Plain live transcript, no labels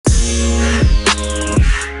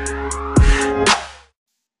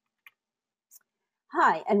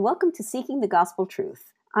Hi, and welcome to Seeking the Gospel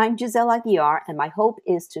Truth. I'm Giselle Aguiar, and my hope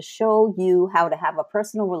is to show you how to have a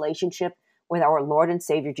personal relationship with our Lord and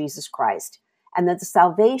Savior Jesus Christ, and that the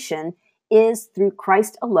salvation is through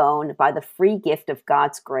Christ alone by the free gift of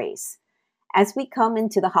God's grace. As we come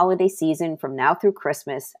into the holiday season from now through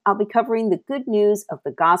Christmas, I'll be covering the good news of the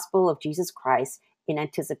gospel of Jesus Christ in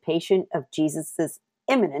anticipation of Jesus'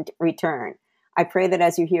 imminent return. I pray that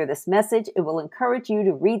as you hear this message, it will encourage you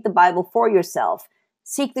to read the Bible for yourself.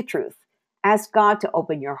 Seek the truth. Ask God to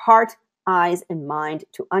open your heart, eyes, and mind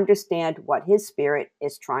to understand what His Spirit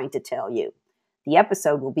is trying to tell you. The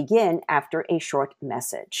episode will begin after a short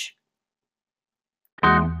message.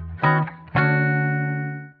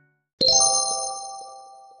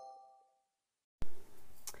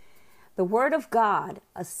 The Word of God,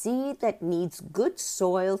 a seed that needs good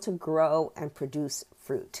soil to grow and produce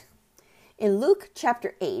fruit. In Luke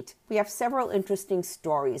chapter 8, we have several interesting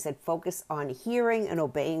stories that focus on hearing and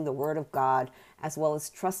obeying the Word of God, as well as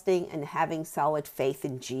trusting and having solid faith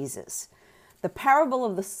in Jesus. The parable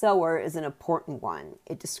of the sower is an important one.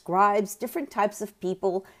 It describes different types of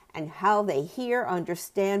people and how they hear,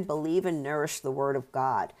 understand, believe, and nourish the Word of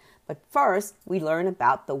God. But first, we learn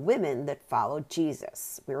about the women that followed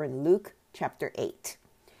Jesus. We're in Luke chapter 8.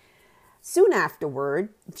 Soon afterward,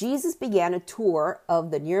 Jesus began a tour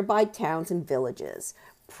of the nearby towns and villages,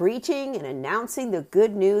 preaching and announcing the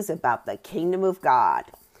good news about the kingdom of God.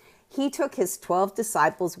 He took his 12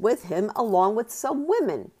 disciples with him, along with some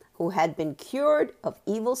women who had been cured of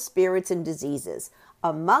evil spirits and diseases.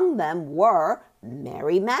 Among them were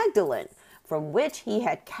Mary Magdalene, from which he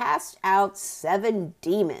had cast out 7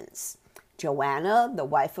 demons, Joanna, the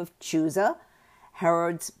wife of Chuza,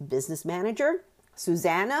 Herod's business manager,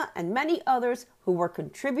 Susanna, and many others who were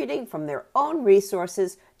contributing from their own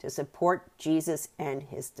resources to support Jesus and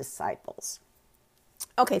his disciples.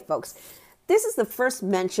 Okay, folks, this is the first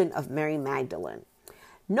mention of Mary Magdalene.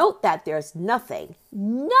 Note that there's nothing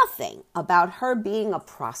about her being a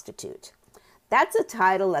prostitute. That's a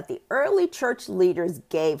title that the early church leaders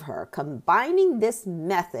gave her, combining this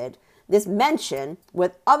mention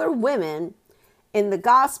with other women in the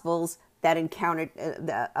Gospels that encountered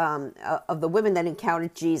of the women that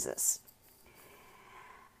encountered Jesus.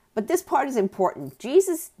 But this part is important.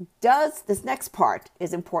 This next part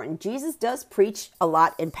is important. Jesus does preach a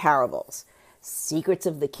lot in parables, secrets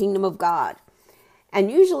of the kingdom of God.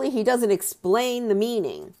 And usually he doesn't explain the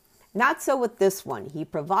meaning. Not so with this one. He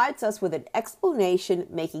provides us with an explanation,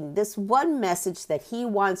 making this one message that he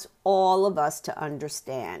wants all of us to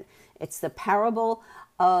understand. It's the parable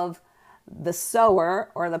of the sower,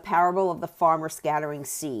 or the parable of the farmer scattering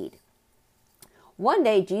seed. One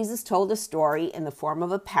day, Jesus told a story in the form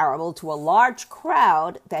of a parable to a large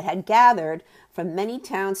crowd that had gathered from many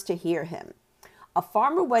towns to hear him. A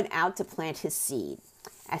farmer went out to plant his seed.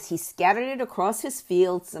 As he scattered it across his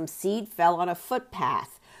field, some seed fell on a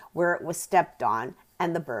footpath where it was stepped on,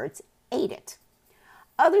 and the birds ate it.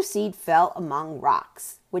 Other seed fell among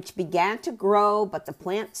rocks, which began to grow, but the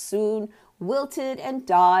plant soon wilted and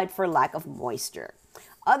died for lack of moisture.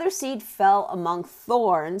 Other seed fell among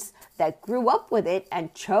thorns that grew up with it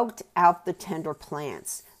and choked out the tender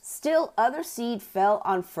plants. Still other seed fell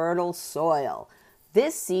on fertile soil.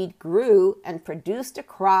 This seed grew and produced a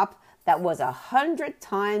crop that was 100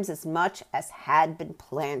 times as much as had been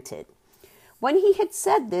planted. When he had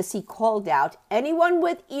said this, he called out, "Anyone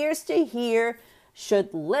with ears to hear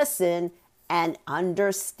should listen and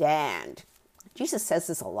understand." Jesus says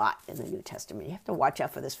this a lot in the New Testament. You have to watch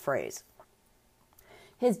out for this phrase.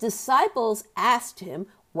 His disciples asked him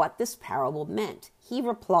what this parable meant. He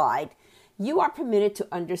replied, "You are permitted to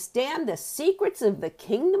understand the secrets of the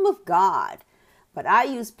kingdom of God, but I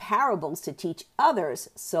use parables to teach others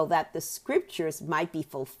so that the scriptures might be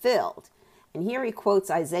fulfilled." And here he quotes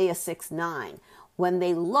Isaiah 6:9. "When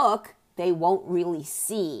they look, they won't really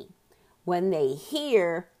see. When they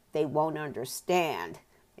hear, they won't understand."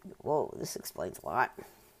 Whoa, this explains a lot.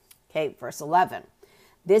 Okay, verse 11.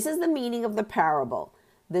 "This is the meaning of the parable.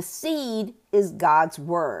 The seed is God's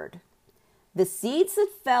word. The seeds that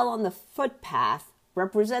fell on the footpath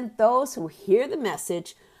represent those who hear the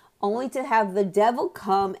message only to have the devil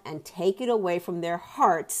come and take it away from their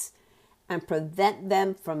hearts and prevent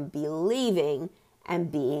them from believing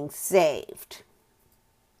and being saved."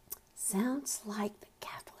 Sounds like the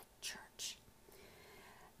Catholic Church.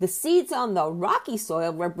 The seeds on the rocky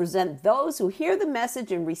soil represent those who hear the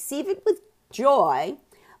message and receive it with joy,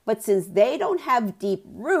 but since they don't have deep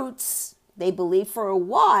roots, they believe for a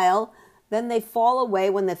while, then they fall away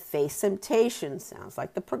when they face temptation. Sounds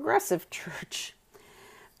like the Progressive Church.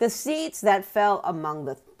 The seeds that fell among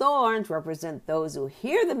the thorns represent those who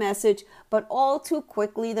hear the message, but all too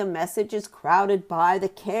quickly the message is crowded by the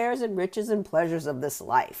cares and riches and pleasures of this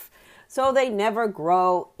life. So they never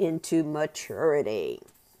grow into maturity.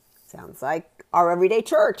 Sounds like our everyday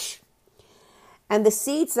church. And the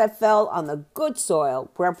seeds that fell on the good soil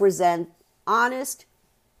represent honest,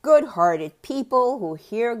 good-hearted people who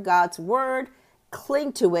hear God's word,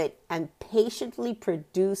 cling to it, and patiently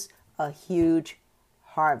produce a huge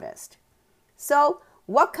harvest. So,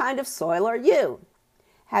 what kind of soil are you?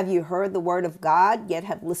 Have you heard the word of God, yet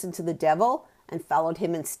have listened to the devil and followed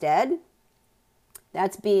him instead?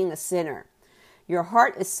 That's being a sinner. Your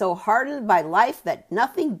heart is so hardened by life that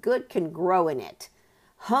nothing good can grow in it.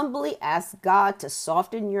 Humbly ask God to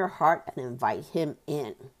soften your heart and invite him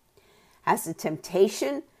in. Has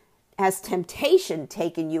temptation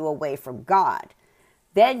taken you away from God?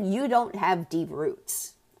 Then you don't have deep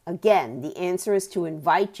roots. Again, the answer is to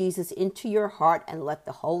invite Jesus into your heart and let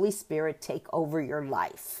the Holy Spirit take over your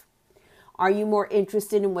life. Are you more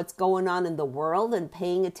interested in what's going on in the world and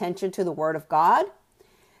paying attention to the Word of God?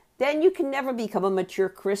 Then you can never become a mature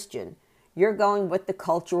Christian. You're going with the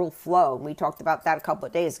cultural flow. We talked about that a couple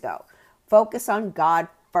of days ago. Focus on God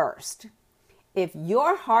first. If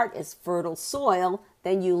your heart is fertile soil,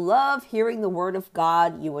 then you love hearing the word of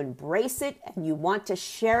God, you embrace it, and you want to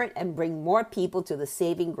share it and bring more people to the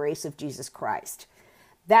saving grace of Jesus Christ.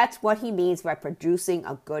 That's what he means by producing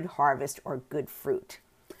a good harvest or good fruit.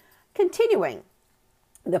 Continuing,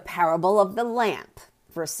 the parable of the lamp,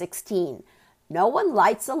 verse 16. No one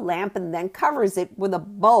lights a lamp and then covers it with a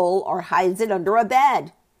bowl or hides it under a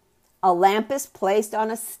bed. A lamp is placed on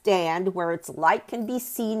a stand where its light can be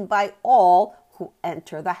seen by all who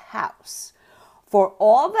enter the house. For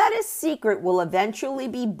all that is secret will eventually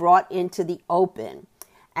be brought into the open,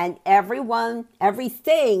 and everything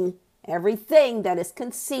that is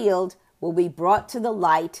concealed will be brought to the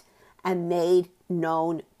light and made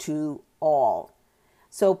known to all.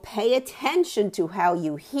 So pay attention to how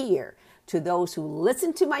you hear. To those who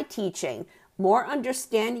listen to my teaching, more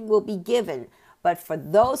understanding will be given. But for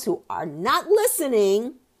those who are not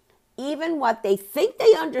listening, even what they think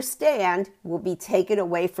they understand will be taken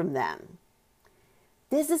away from them.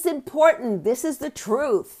 This is important. This is the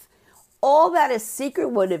truth. All that is secret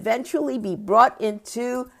would eventually be brought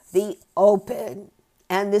into the open.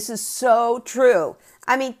 And this is so true.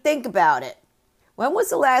 I mean, think about it. When was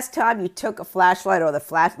the last time you took a flashlight or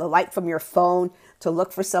the light from your phone to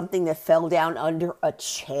look for something that fell down under a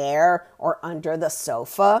chair or under the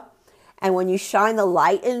sofa? And when you shine the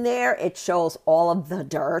light in there, it shows all of the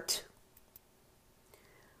dirt.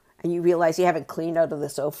 And you realize you haven't cleaned out of the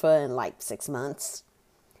sofa in like 6 months.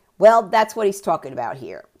 Well, that's what he's talking about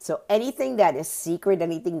here. So anything that is secret,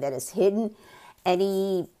 anything that is hidden,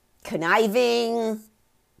 any conniving,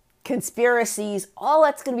 conspiracies, all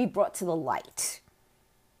that's going to be brought to the light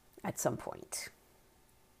at some point.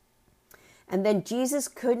 And then Jesus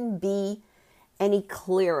couldn't be any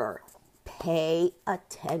clearer. Pay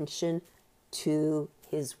attention to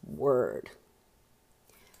his word.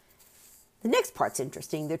 The next part's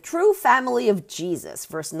interesting. The true family of Jesus,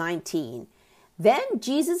 verse 19. Then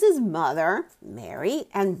Jesus' mother, Mary,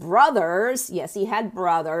 and brothers, yes, he had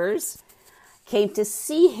brothers, came to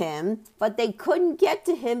see him, but they couldn't get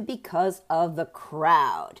to him because of the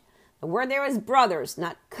crowd. The word there is brothers,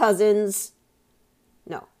 not cousins.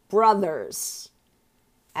 No, brothers,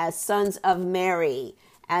 as sons of Mary,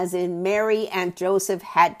 as in Mary and Joseph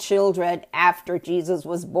had children after Jesus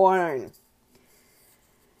was born.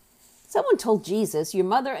 Someone told Jesus, your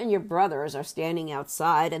mother and your brothers are standing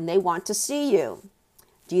outside and they want to see you.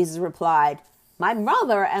 Jesus replied, my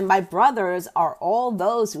mother and my brothers are all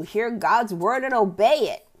those who hear God's word and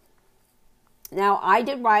obey it. Now, I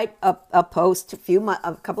did write a post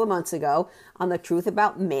a couple of months ago on the truth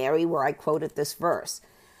about Mary where I quoted this verse.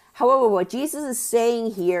 However, what Jesus is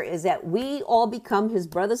saying here is that we all become his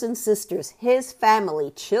brothers and sisters, his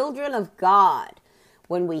family, children of God,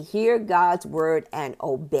 when we hear God's word and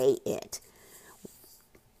obey it.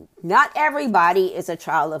 Not everybody is a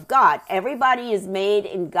child of God. Everybody is made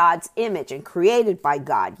in God's image and created by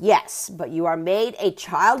God, yes, but you are made a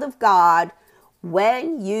child of God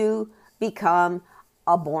when you become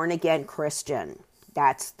a born-again Christian.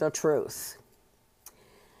 That's the truth.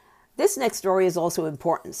 This next story is also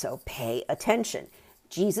important, so pay attention.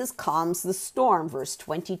 Jesus calms the storm, verse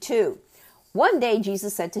 22. One day,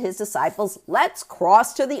 Jesus said to his disciples, let's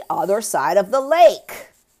cross to the other side of the lake.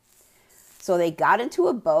 So they got into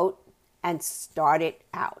a boat and started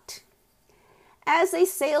out. As they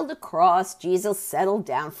sailed across, Jesus settled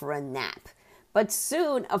down for a nap. But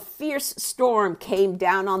soon a fierce storm came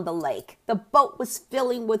down on the lake. The boat was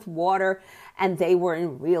filling with water, and they were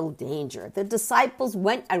in real danger. The disciples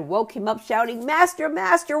went and woke him up, shouting, "Master,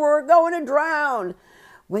 Master, we're going to drown."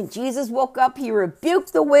 When Jesus woke up, he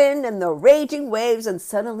rebuked the wind and the raging waves, and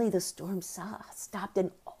suddenly the storm stopped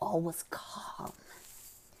and all was calm.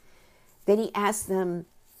 Then he asked them,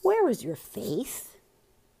 "Where is your faith?"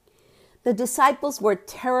 The disciples were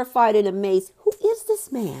terrified and amazed. "Who is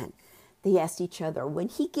this man?" they asked each other. "When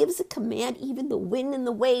he gives a command, even the wind and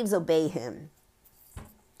the waves obey him."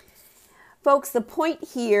 Folks, the point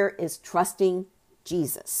here is trusting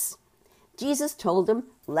Jesus. Jesus told them,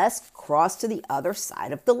 "Let's cross to the other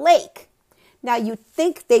side of the lake." Now, you'd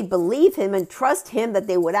think they believe him and trust him that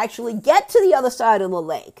they would actually get to the other side of the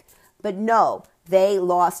lake. But no, they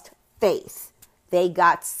lost faith. They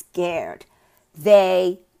got scared.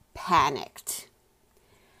 They panicked.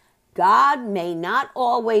 God may not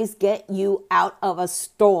always get you out of a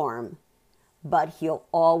storm, but he'll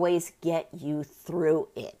always get you through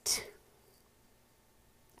it.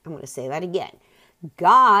 I'm going to say that again.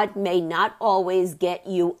 God may not always get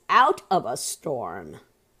you out of a storm,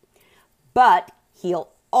 but he'll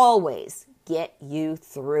always get you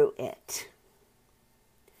through it.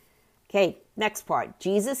 Okay, next part.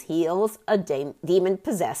 Jesus heals a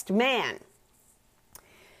demon-possessed man.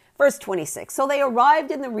 Verse 26, so they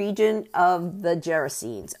arrived in the region of the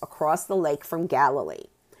Gerasenes, across the lake from Galilee.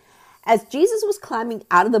 As Jesus was climbing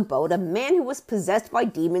out of the boat, a man who was possessed by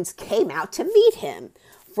demons came out to meet him.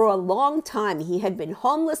 For a long time he had been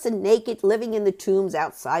homeless and naked, living in the tombs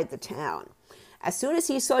outside the town. As soon as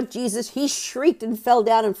he saw Jesus, he shrieked and fell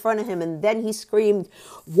down in front of him, and then he screamed,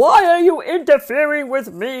 "Why are you interfering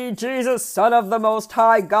with me, Jesus, Son of the Most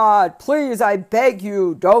High God? Please, I beg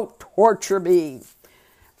you, don't torture me."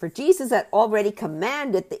 For Jesus had already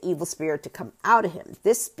commanded the evil spirit to come out of him.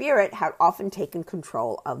 This spirit had often taken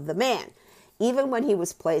control of the man. Even when he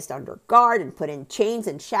was placed under guard and put in chains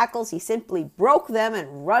and shackles, he simply broke them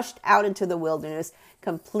and rushed out into the wilderness,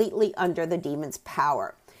 completely under the demon's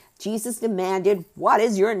power. Jesus demanded, "What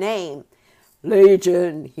is your name?"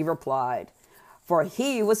 "Legion," he replied, for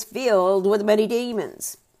he was filled with many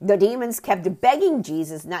demons. The demons kept begging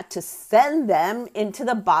Jesus not to send them into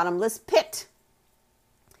the bottomless pit.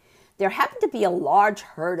 There happened to be a large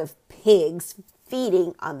herd of pigs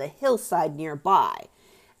feeding on the hillside nearby.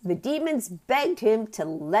 The demons begged him to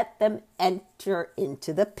let them enter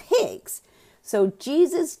into the pigs. So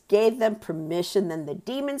Jesus gave them permission. Then the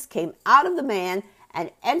demons came out of the man and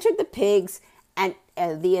entered the pigs, and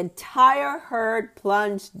the entire herd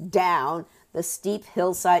plunged down the steep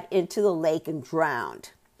hillside into the lake and drowned.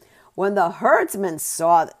 When the herdsmen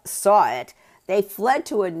saw it, they fled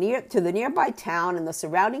to the nearby town and the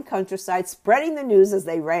surrounding countryside, spreading the news as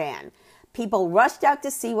they ran. People rushed out to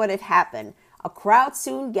see what had happened. A crowd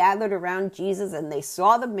soon gathered around Jesus, and they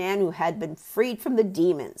saw the man who had been freed from the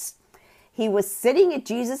demons. He was sitting at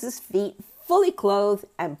Jesus' feet, fully clothed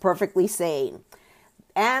and perfectly sane.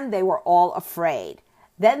 And they were all afraid.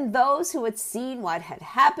 Then those who had seen what had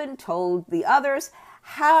happened told the others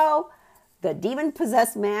how the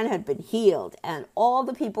demon-possessed man had been healed, and all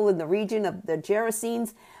the people in the region of the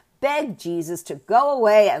Gerasenes begged Jesus to go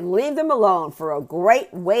away and leave them alone, for a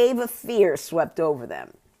great wave of fear swept over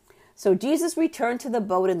them. So Jesus returned to the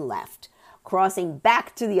boat and left, crossing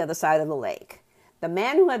back to the other side of the lake. The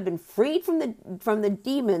man who had been freed from the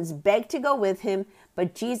demons begged to go with him,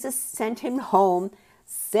 but Jesus sent him home,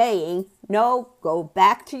 saying, "No, go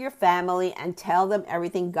back to your family and tell them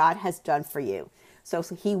everything God has done for you." So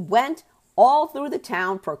he went all through the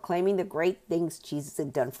town, proclaiming the great things Jesus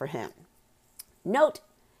had done for him. Note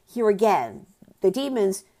here again, the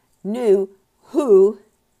demons knew who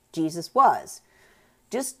Jesus was.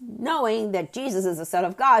 Just knowing that Jesus is the Son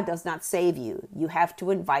of God does not save you. You have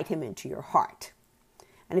to invite him into your heart.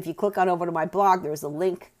 And if you click on over to my blog, there's a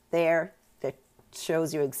link there that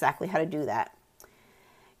shows you exactly how to do that.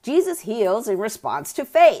 Jesus heals in response to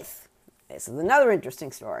faith. This is another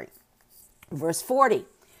interesting story. Verse 40.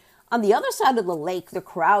 On the other side of the lake, the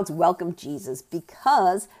crowds welcomed Jesus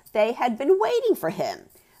because they had been waiting for him.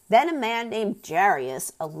 Then a man named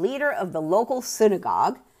Jairus, a leader of the local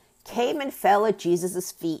synagogue, came and fell at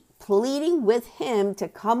Jesus' feet, pleading with him to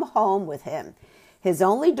come home with him. His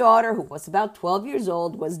only daughter, who was about 12 years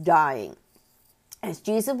old, was dying. As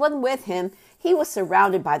Jesus went with him, he was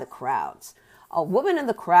surrounded by the crowds. A woman in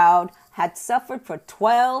the crowd had suffered for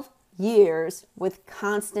 12 years with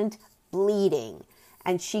constant bleeding,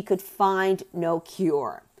 and she could find no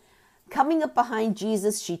cure. Coming up behind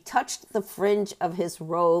Jesus, she touched the fringe of his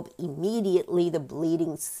robe. Immediately, the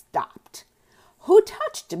bleeding stopped. "Who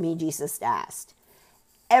touched me?" Jesus asked.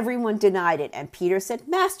 everyone denied it. And Peter said,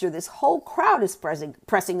 Master, this whole crowd is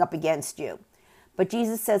pressing up against you. But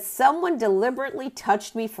Jesus says, someone deliberately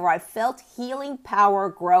touched me, for I felt healing power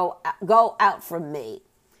go out from me.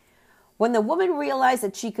 When the woman realized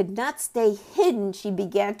that she could not stay hidden, she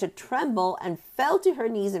began to tremble and fell to her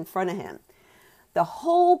knees in front of him. The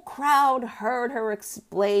whole crowd heard her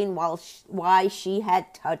explain why she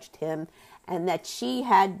had touched him and that she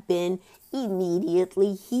had been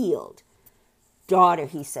immediately healed. Daughter,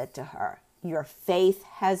 he said to her, your faith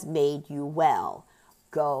has made you well.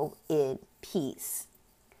 Go in peace.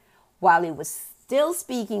 While he was still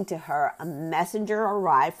speaking to her, a messenger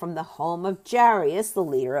arrived from the home of Jairus, the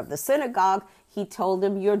leader of the synagogue. He told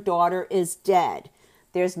him, your daughter is dead.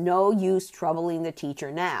 There's no use troubling the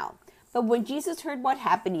teacher now. But when Jesus heard what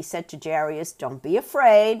happened, he said to Jairus, don't be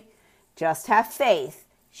afraid. Just have faith.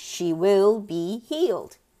 She will be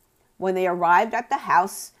healed. When they arrived at the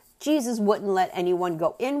house, Jesus wouldn't let anyone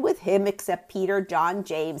go in with him except Peter, John,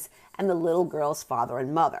 James, and the little girl's father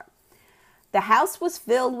and mother. The house was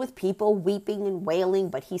filled with people weeping and wailing,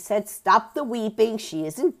 but he said, stop the weeping. She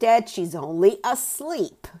isn't dead. She's only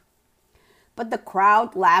asleep. But the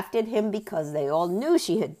crowd laughed at him because they all knew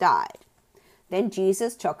she had died. Then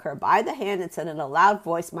Jesus took her by the hand and said in a loud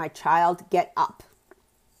voice, my child, get up.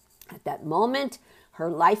 At that moment, her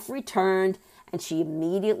life returned, and she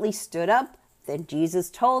immediately stood up. Then Jesus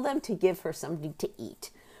told them to give her something to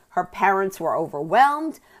eat. Her parents were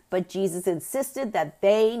overwhelmed, but Jesus insisted that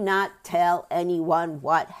they not tell anyone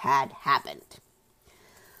what had happened.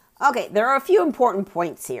 Okay, there are a few important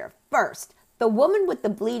points here. First, the woman with the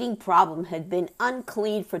bleeding problem had been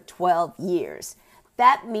unclean for 12 years.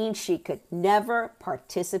 That means she could never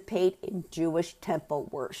participate in Jewish temple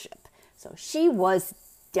worship. So she was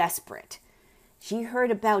desperate. She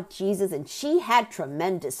heard about Jesus and she had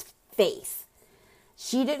tremendous faith.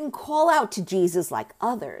 She didn't call out to Jesus like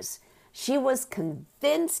others. She was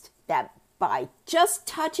convinced that by just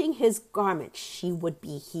touching his garment, she would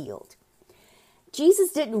be healed.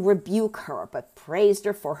 Jesus didn't rebuke her, but praised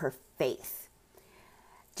her for her faith.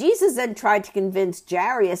 Jesus then tried to convince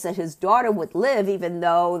Jairus that his daughter would live, even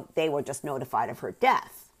though they were just notified of her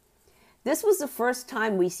death. This was the first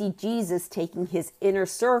time we see Jesus taking his inner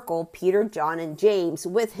circle, Peter, John, and James,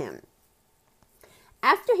 with him.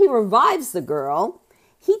 After he revives the girl,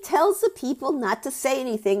 he tells the people not to say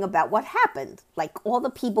anything about what happened. Like all the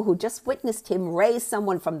people who just witnessed him raise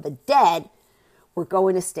someone from the dead were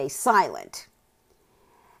going to stay silent.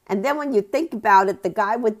 And then when you think about it, the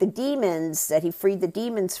guy with the demons that he freed the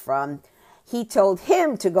demons from, he told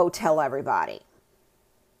him to go tell everybody.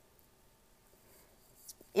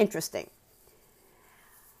 Interesting.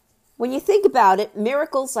 When you think about it,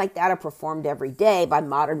 miracles like that are performed every day by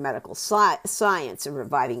modern medical science in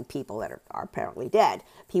reviving people that are apparently dead.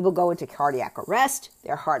 People go into cardiac arrest,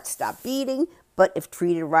 their hearts stop beating, but if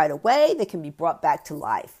treated right away, they can be brought back to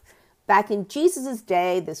life. Back in Jesus'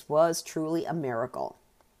 day, this was truly a miracle.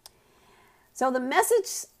 So the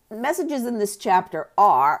messages in this chapter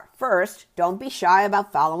are, first, don't be shy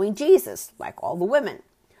about following Jesus, like all the women.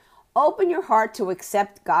 Open your heart to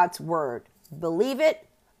accept God's word. Believe it,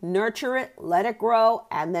 nurture it, let it grow,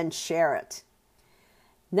 and then share it.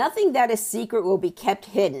 Nothing that is secret will be kept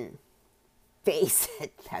hidden. Face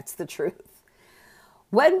it, that's the truth.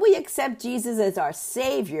 When we accept Jesus as our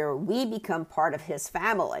Savior, we become part of his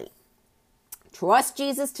family. Trust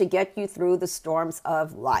Jesus to get you through the storms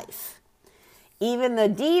of life. Even the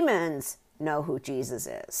demons know who Jesus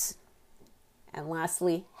is. And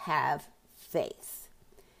lastly, have faith.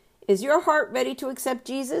 Is your heart ready to accept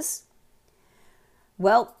Jesus?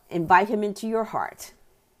 Well, invite him into your heart.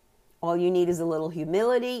 All you need is a little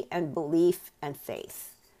humility and belief and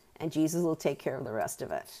faith. And Jesus will take care of the rest of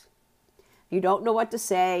it. If you don't know what to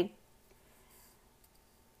say,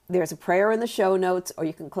 there's a prayer in the show notes, or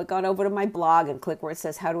you can click on over to my blog and click where it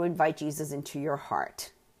says how to invite Jesus into your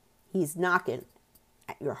heart. He's knocking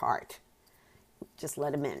at your heart. Just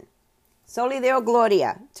let him in. Soli Deo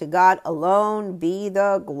Gloria. To God alone be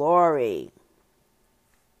the glory.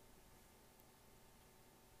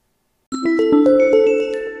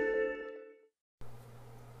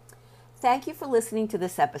 Thank you for listening to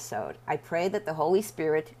this episode. I pray that the Holy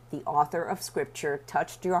Spirit, the author of Scripture,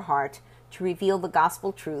 touched your heart to reveal the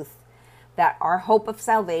gospel truth that our hope of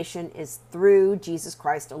salvation is through Jesus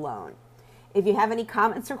Christ alone. If you have any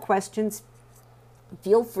comments or questions,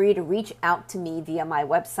 feel free to reach out to me via my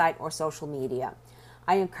website or social media.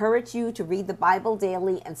 I encourage you to read the Bible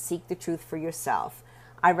daily and seek the truth for yourself.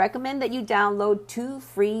 I recommend that you download 2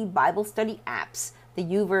 free Bible study apps, the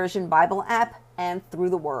YouVersion Bible app and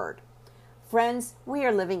Through the Word. Friends, we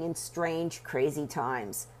are living in strange, crazy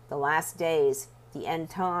times, the last days, the end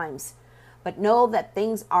times. But know that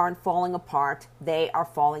things aren't falling apart, they are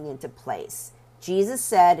falling into place. Jesus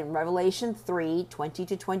said in Revelation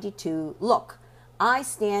 3:20-22, "Look, I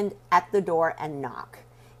stand at the door and knock.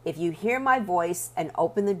 If you hear my voice and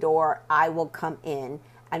open the door, I will come in,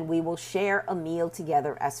 and we will share a meal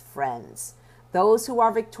together as friends. Those who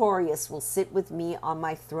are victorious will sit with me on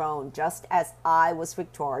my throne, just as I was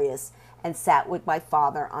victorious and sat with my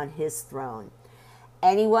Father on his throne."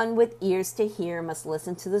 Anyone with ears to hear must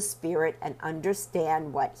listen to the Spirit and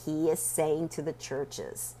understand what he is saying to the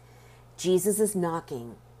churches. Jesus is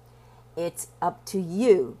knocking. It's up to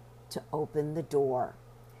you to open the door.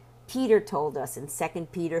 Peter told us in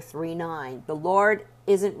 2 Peter 3:9, the Lord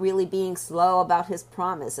isn't really being slow about his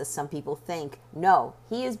promise, as some people think. No,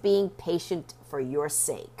 he is being patient for your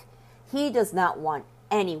sake. He does not want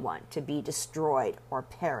anyone to be destroyed or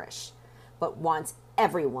perish, but wants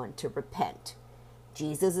everyone to repent.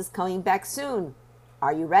 Jesus is coming back soon.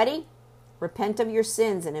 Are you ready? Repent of your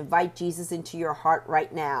sins and invite Jesus into your heart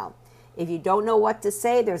right now. If you don't know what to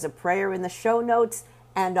say, there's a prayer in the show notes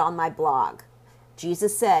and on my blog.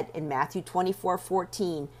 Jesus said in Matthew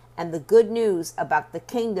 24:14, "And the good news about the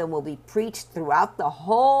kingdom will be preached throughout the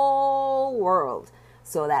whole world,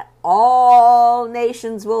 so that all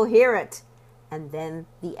nations will hear it, and then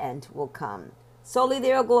the end will come." Soli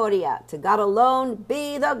Deo Gloria. To God alone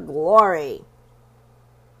be the glory.